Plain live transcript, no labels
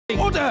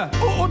Order!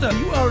 Order!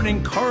 You are an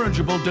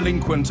incorrigible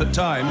delinquent at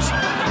times.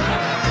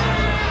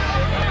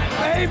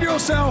 Behave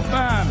yourself,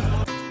 man!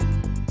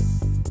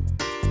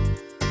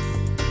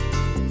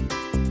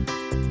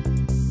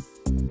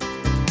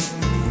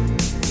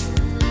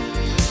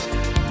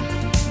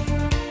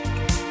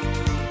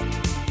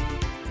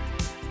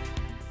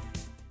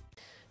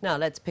 Now,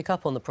 let's pick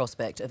up on the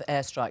prospect of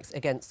airstrikes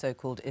against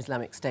so-called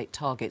Islamic State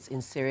targets in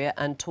Syria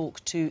and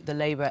talk to the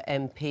Labour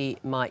MP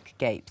Mike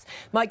Gapes.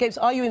 Mike Gapes,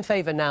 are you in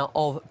favour now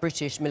of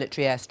British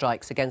military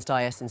airstrikes against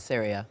IS in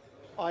Syria?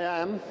 I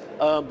am,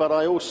 but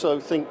I also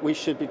think we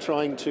should be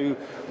trying to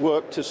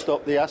work to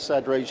stop the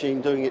Assad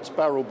regime doing its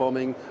barrel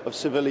bombing of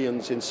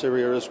civilians in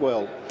Syria as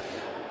well.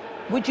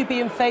 Would you be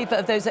in favour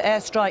of those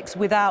airstrikes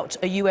without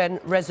a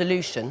UN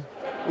resolution?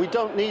 We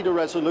don't need a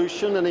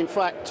resolution, and in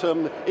fact,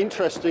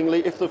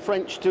 interestingly, if the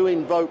French do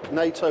invoke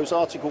NATO's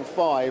Article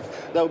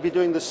 5, they'll be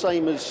doing the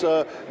same as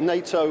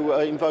NATO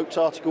invoked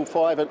Article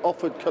 5 and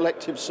offered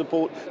collective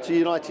support to the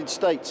United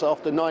States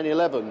after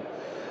 9/11.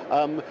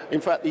 In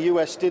fact, the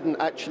US didn't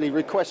actually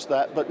request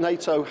that, but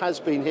NATO has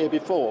been here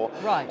before.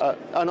 Right.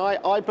 And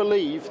I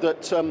believe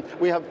that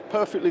we have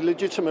perfectly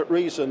legitimate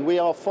reason. We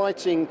are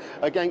fighting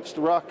against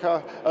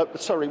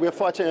we're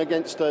fighting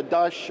against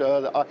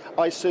Daesh,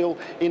 ISIL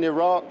in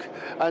Iraq,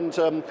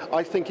 and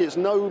I think it's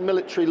no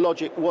military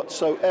logic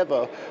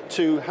whatsoever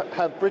to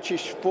have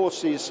British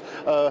forces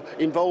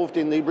involved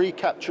in the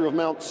recapture of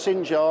Mount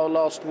Sinjar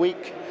last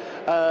week,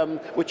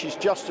 which is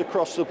just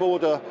across the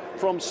border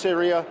from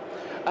Syria,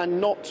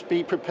 and not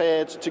be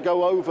prepared to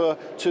go over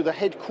to the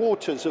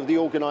headquarters of the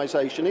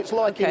organisation. It's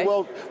like in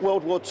World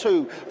War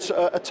II,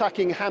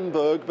 attacking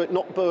Hamburg but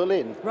not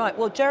Berlin. Right,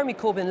 well, Jeremy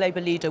Corbyn,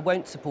 Labour leader,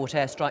 won't support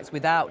airstrikes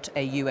without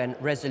a UN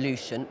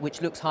resolution,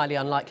 which looks highly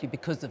unlikely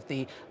because of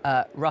the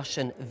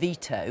Russian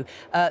veto.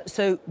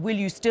 So will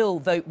you still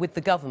vote with the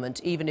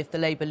government, even if the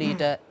Labour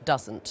leader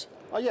doesn't?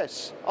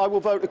 Yes, I will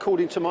vote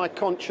according to my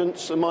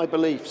conscience and my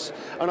beliefs,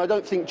 and I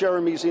don't think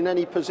Jeremy's in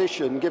any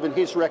position, given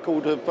his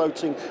record of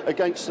voting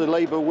against the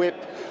Labour whip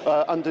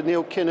under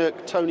Neil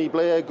Kinnock, Tony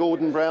Blair,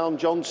 Gordon Brown,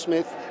 John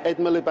Smith, Ed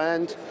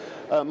Miliband,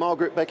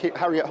 Margaret Beckett,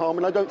 Harriet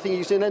Harman. I don't think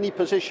he's in any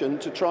position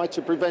to try to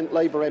prevent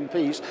Labour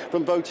MPs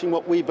from voting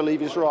what we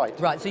believe is right.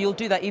 Right, so you'll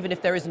do that even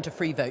if there isn't a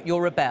free vote?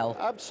 You'll rebel?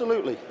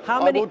 Absolutely.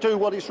 I will do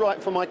what is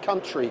right for my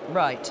country.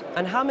 Right.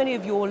 And how many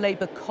of your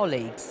Labour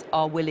colleagues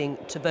are willing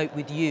to vote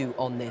with you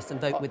on this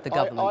and vote with the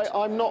government?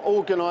 I'm not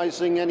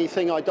organising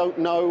anything. I don't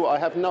know. I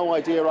have no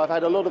idea. I've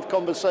had a lot of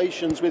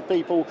conversations with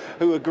people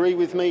who agree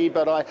with me,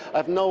 but I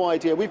have no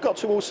idea. We've got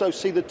to also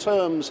see the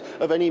terms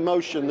of any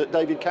motion that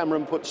David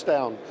Cameron puts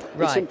down.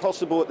 Right. It's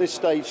impossible at this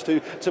stage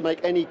to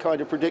make any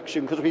kind of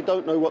prediction because we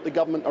don't know what the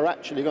government are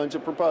actually going to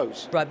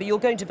propose. Right, but you're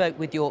going to vote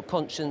with your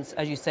conscience,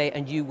 as you say,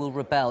 and you will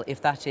rebel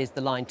if that is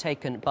the line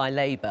taken by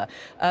Labour.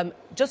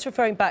 Just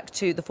referring back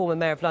to the former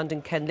Mayor of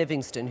London, Ken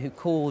Livingstone, who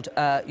called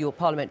your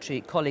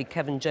parliamentary colleague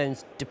Kevin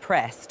Jones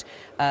depressed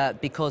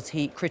because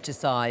he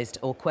criticised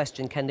or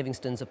questioned Ken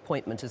Livingstone's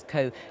appointment as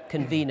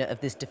co-convener of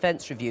this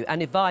defence review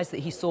and advised that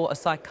he saw a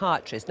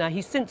psychiatrist. Now,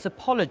 he's since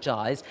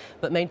apologised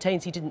but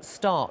maintains he didn't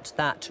start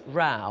that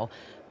row.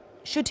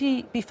 Should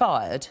he be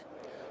fired?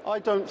 I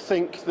don't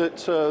think that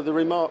the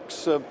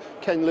remarks of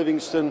Ken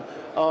Livingstone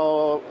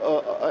are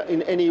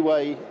in any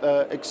way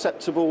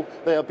acceptable.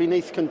 They are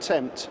beneath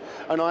contempt.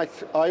 And I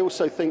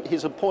also think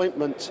his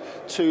appointment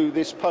to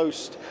this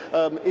post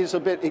is a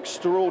bit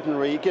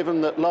extraordinary,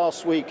 given that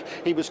last week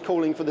he was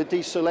calling for the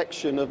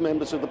deselection of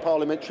members of the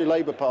Parliamentary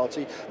Labour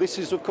Party. This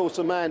is, of course,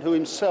 a man who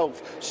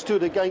himself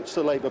stood against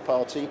the Labour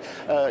Party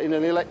in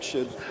an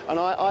election. And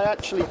I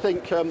actually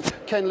think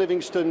Ken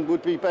Livingstone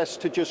would be best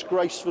to just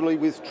gracefully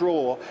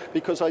withdraw,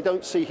 because I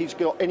don't see he's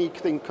got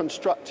anything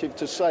constructive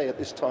to say at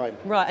this time.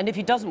 Right, and if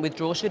he doesn't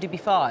withdraw, should he be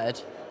fired?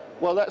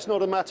 Well, that's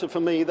not a matter for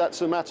me,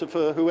 that's a matter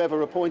for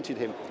whoever appointed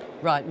him.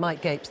 Right,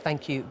 Mike Gapes,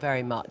 thank you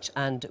very much.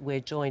 And we're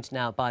joined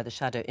now by the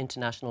Shadow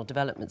International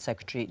Development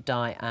Secretary,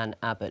 Diane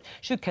Abbott.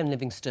 Should Ken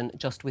Livingstone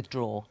just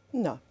withdraw?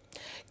 No.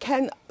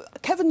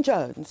 Kevin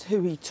Jones,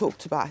 who he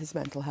talked about his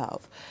mental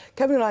health,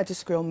 Kevin and I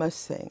disagree on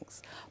most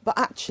things, but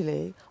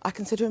actually I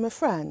consider him a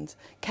friend.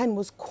 Ken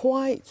was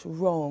quite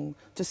wrong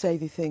to say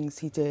the things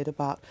he did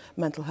about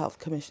mental health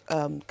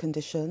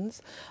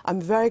conditions. I'm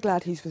very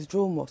glad he's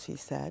withdrawn what he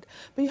said,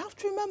 but you have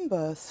to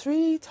remember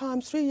 3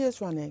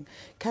 years running,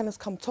 Ken has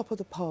come top of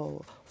the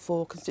poll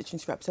for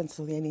constituency representatives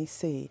of the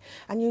NEC,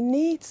 and you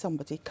need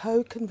somebody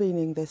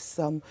co-convening this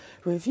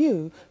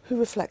review who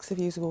reflects the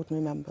views of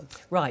ordinary members.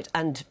 Right,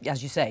 and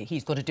as you say,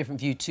 he's got a different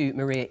view to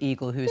Maria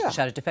Eagle, who is the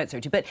Shadow Defence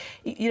Secretary. But,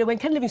 you know, when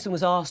Ken Livingstone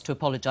was asked to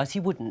apologise, he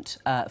wouldn't,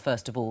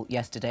 first of all,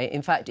 yesterday.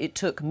 In fact, it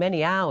took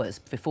many hours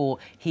before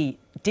he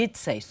did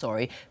say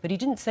sorry, but he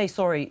didn't say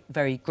sorry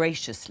very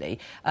graciously.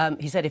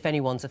 He said, if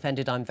anyone's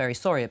offended, I'm very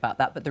sorry about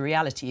that. But the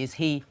reality is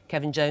he,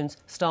 Kevin Jones,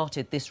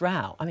 started this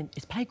row. I mean,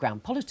 it's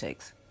playground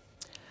politics.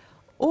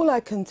 All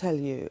I can tell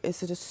you is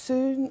that as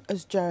soon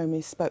as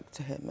Jeremy spoke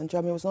to him, and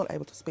Jeremy was not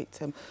able to speak to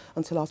him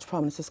until after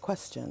Prime Minister's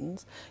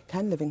questions,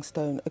 Ken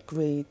Livingstone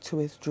agreed to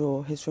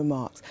withdraw his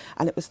remarks,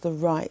 and it was the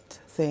right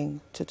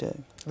thing to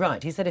do.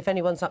 Right, he said if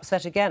anyone's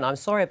upset again, I'm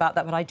sorry about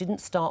that, but I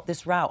didn't start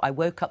this row. I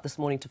woke up this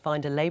morning to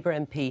find a Labour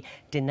MP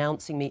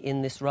denouncing me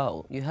in this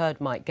role. You heard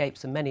Mike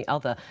Gapes and many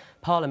other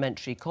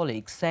parliamentary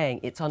colleagues saying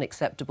it's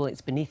unacceptable,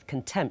 it's beneath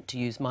contempt, to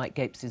use Mike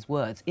Gapes'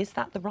 words. Is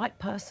that the right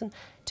person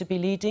to be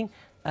leading,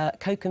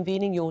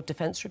 co-convening your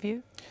defence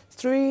review?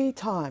 3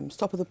 times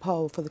top of the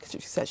poll for the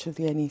constituency section of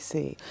the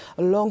NEC,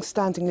 a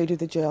long-standing leader of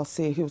the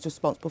JLC who was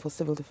responsible for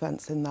civil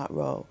defence in that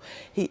role.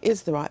 He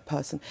is the right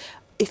person.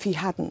 If he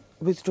hadn't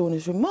withdrawn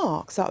his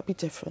remarks, that would be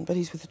different, but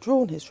he's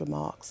withdrawn his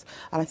remarks,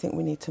 and I think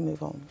we need to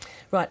move on.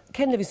 Right,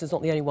 Ken Livingstone's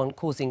not the only one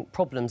causing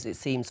problems, it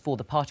seems, for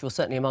the party, or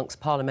certainly amongst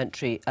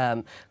parliamentary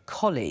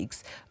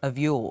colleagues of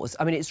yours.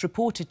 I mean, it's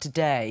reported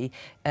today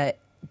that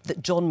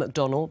John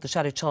McDonnell, the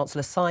Shadow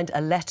Chancellor, signed a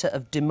letter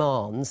of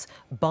demands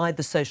by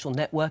the social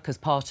network as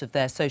part of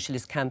their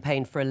socialist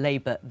campaign for a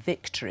Labour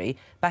victory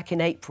back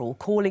in April,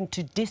 calling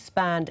to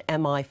disband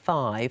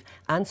MI5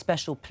 and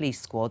special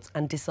police squads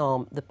and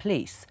disarm the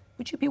police.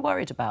 Would you be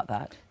worried about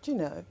that? Do you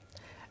know,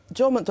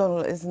 John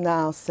McDonnell is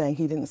now saying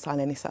he didn't sign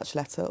any such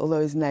letter,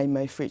 although his name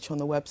may feature on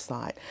the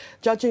website.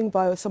 Judging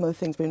by some of the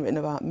things being written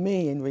about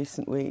me in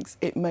recent weeks,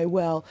 it may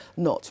well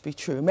not be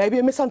true. Maybe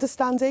a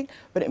misunderstanding,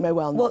 but it may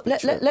well not be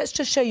true. Let's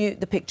just show you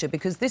the picture,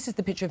 because this is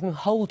the picture of him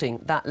holding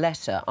that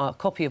letter, a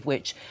copy of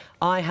which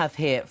I have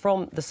here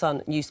from the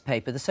Sun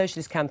newspaper, the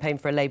Socialist Campaign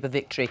for a Labour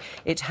Victory.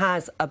 It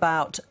has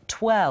about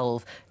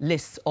 12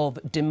 lists of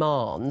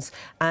demands,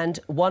 and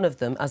one of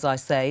them, as I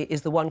say,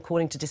 is the one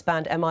calling to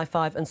disband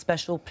MI5 and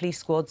special police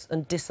squads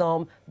and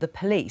disarm the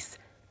police.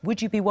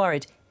 Would you be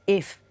worried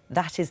if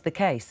that is the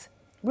case?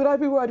 Would I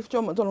be worried if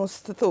John McDonnell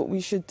thought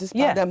we should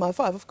disband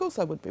MI5? Of course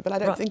I would be, but I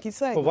don't think he's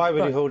saying Well, why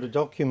would he hold a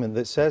document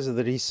that says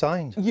that he's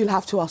signed? You'll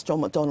have to ask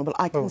John McDonnell, but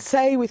I can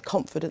say with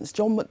confidence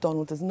John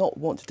McDonnell does not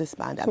want to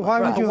disband MI5.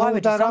 Why would you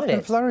hold that up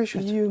and flourish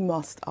it? You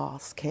must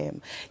ask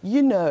him.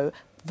 You know,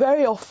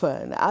 very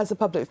often, as a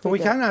public figure... Well,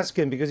 we can't ask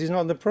him because he's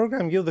not in the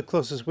programme. You're the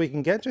closest we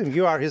can get to him.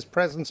 You are his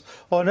presence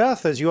on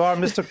earth, as you are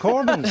Mr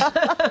Corbyn's.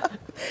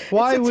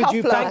 Why would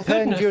you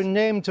append your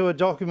name to a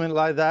document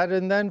like that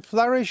and then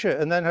flourish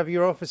it and then have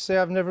your office say,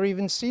 I've never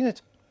even seen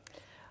it?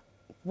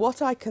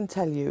 What I can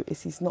tell you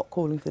is he's not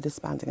calling for the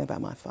disbanding of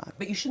MI5.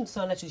 But you shouldn't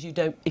sign letters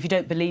if you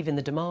don't believe in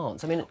the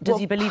demands. I mean, does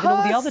he believe in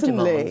all the other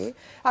demands?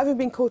 Having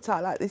been caught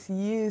out like this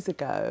years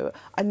ago,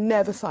 I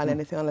never sign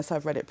anything unless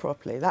I've read it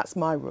properly. That's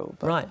my rule.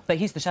 Right, but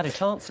he's the Shadow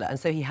Chancellor, and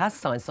so he has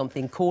signed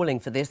something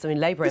calling for this. I mean,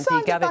 Labour MP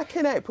signed Gavin... it back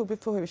in April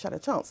before he was Shadow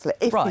Chancellor,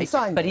 if he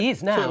signed but it. he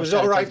is now. So it was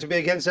all right to be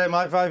against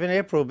MI5 in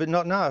April, but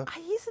not now.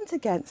 He isn't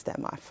against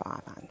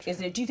MI5,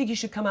 Andrew. Do you think he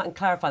should come out and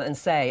clarify that and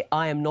say,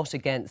 I am not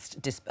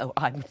against...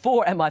 I'm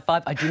for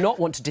MI5, I do not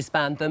want to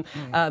disband them,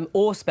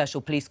 or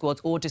special police squads,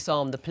 or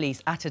disarm the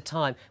police at a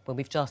time when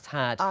we've just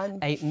had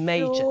a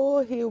major... I'm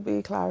sure he'll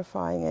be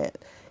clarifying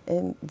it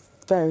in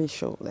very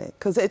shortly,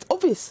 because it's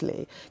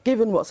obviously,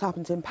 given what's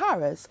happened in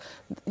Paris,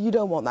 you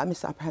don't want that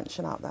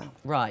misapprehension out there.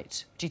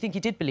 Right. Do you think he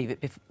did believe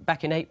it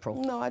back in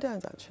April? No, I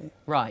don't, actually.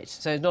 Right.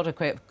 So it's not a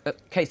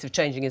case of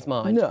changing his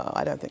mind? No,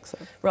 I don't think so.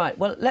 Right.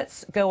 Well,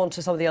 let's go on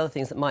to some of the other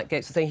things that Mike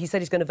Gapes was saying. He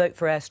said he's going to vote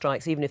for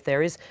airstrikes even if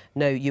there is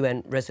no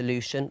UN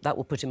resolution. That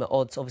will put him at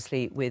odds,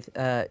 obviously, with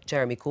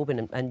Jeremy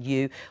Corbyn and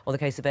you on the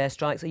case of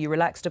airstrikes. Are you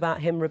relaxed about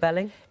him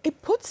rebelling?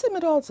 It puts him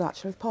at odds,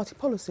 actually, with party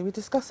policy. We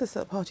discussed this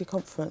at the party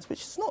conference,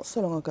 which is not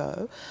so long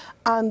ago,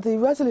 and the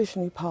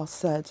resolution we passed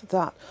said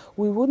that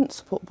we wouldn't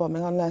support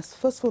bombing unless,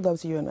 first of all, there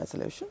was a UN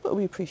resolution, but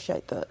we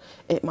appreciate that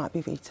it might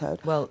be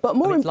vetoed. Well, but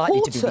more it's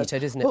likely to be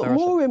vetoed, isn't it? But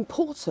more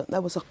important,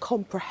 there was a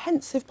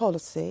comprehensive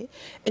policy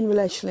in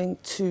relation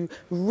to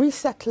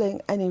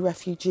resettling any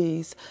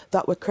refugees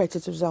that were created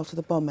as a result of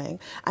the bombing,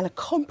 and a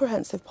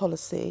comprehensive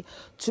policy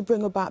to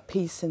bring about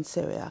peace in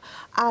Syria.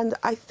 And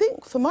I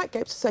think for Mike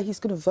Gapes to say he's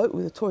going to vote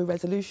with a Tory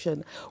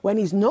resolution when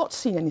he's not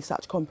seen any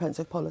such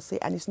comprehensive policy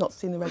and he's not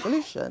seen the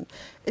resolution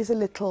is a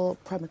little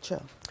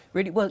premature.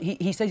 Really? Well,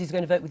 he says he's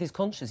going to vote with his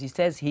conscience. He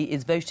says he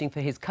is voting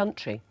for his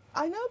country.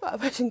 I know about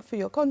voting for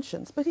your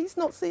conscience, but he's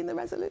not seen the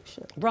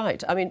resolution.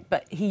 Right. I mean,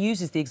 but he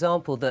uses the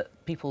example that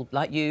people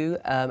like you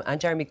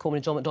and Jeremy Corbyn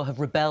and John McDonnell have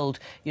rebelled,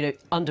 you know,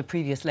 under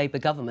previous Labour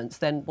governments.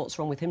 Then what's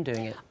wrong with him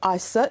doing it? I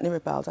certainly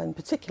rebelled. In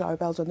particular, I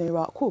rebelled on the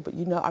Iraq War. But,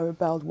 you know, I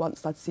rebelled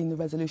once I'd seen the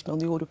resolution on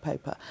the order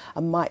paper.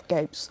 And Mike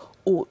Gapes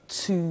ought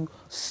to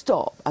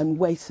stop and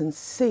wait and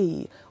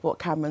see what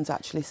Cameron's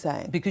actually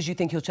saying. Because you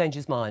think he'll change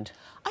his mind?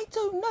 I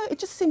don't know. It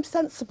just seems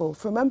sensible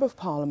for a Member of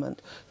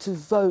Parliament to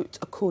vote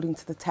according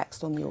to the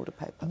text on the order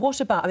paper. What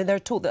about, I mean, there are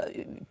talk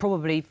that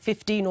probably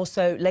 15 or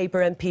so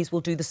Labour MPs will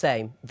do the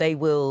same. They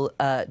will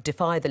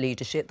defy the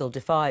leadership, they'll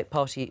defy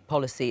party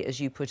policy, as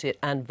you put it,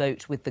 and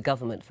vote with the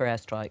government for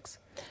airstrikes.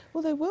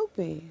 Well, they will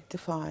be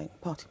defying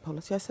party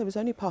policy. I said it was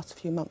only passed a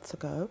few months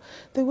ago.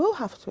 They will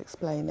have to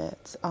explain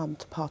it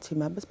to party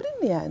members, but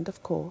in the end,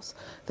 of course,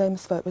 they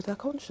must vote with their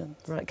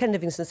conscience. Right. Ken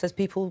Livingstone says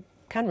people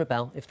can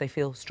rebel if they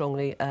feel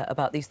strongly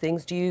about these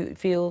things. Do you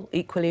feel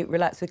equally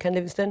relaxed with Ken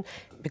Livingstone?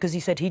 Because he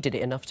said he did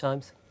it enough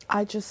times.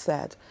 I just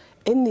said,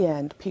 in the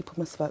end, people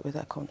must vote with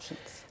their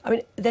conscience. I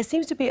mean, there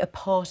seems to be a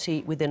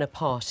party within a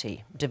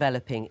party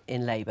developing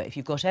in Labour. If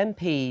you've got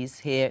MPs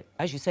here,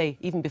 as you say,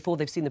 even before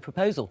they've seen the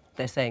proposal,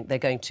 they're saying they're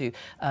going to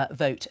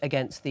vote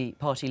against the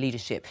party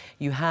leadership.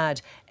 You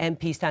had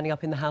MPs standing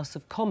up in the House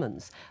of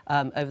Commons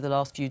over the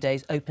last few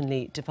days,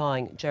 openly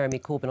defying Jeremy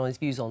Corbyn on his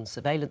views on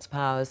surveillance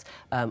powers,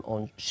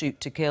 on shoot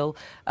to kill.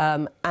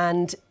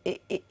 And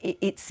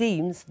it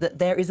seems that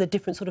there is a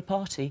different sort of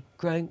party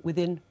growing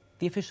within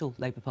the official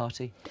Labour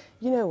Party.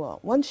 You know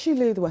what? Once you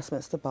leave the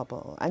Westminster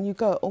bubble and you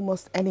go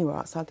almost anywhere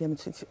outside the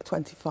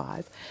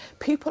M25,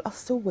 people are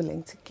still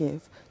willing to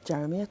give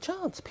Jeremy a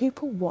chance.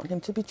 People want him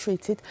to be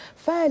treated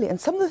fairly.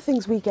 And some of the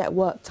things we get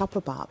worked up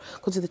about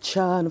because of the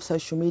churn of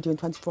social media and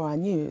 24-hour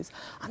news,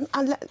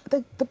 and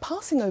the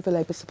passing over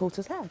Labour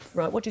supporters' heads.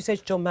 Right, what do you say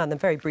to John Mann then,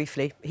 very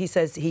briefly? He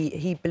says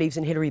he believes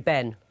in Hilary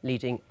Benn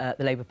leading the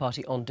Labour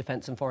Party on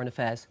defence and foreign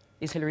affairs.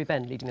 Is Hilary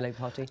Benn leading the Labour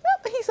Party?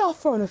 Yeah, but he's our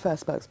foreign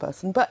affairs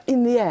spokesperson. But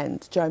in the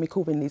end, Jeremy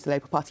Corbyn leads the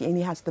Labour Party and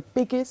he has the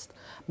biggest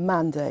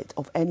mandate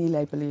of any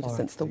Labour leader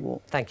since the war.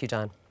 Thank you,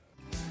 Diane.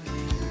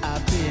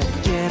 I've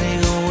been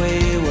getting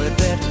away with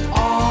it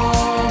all.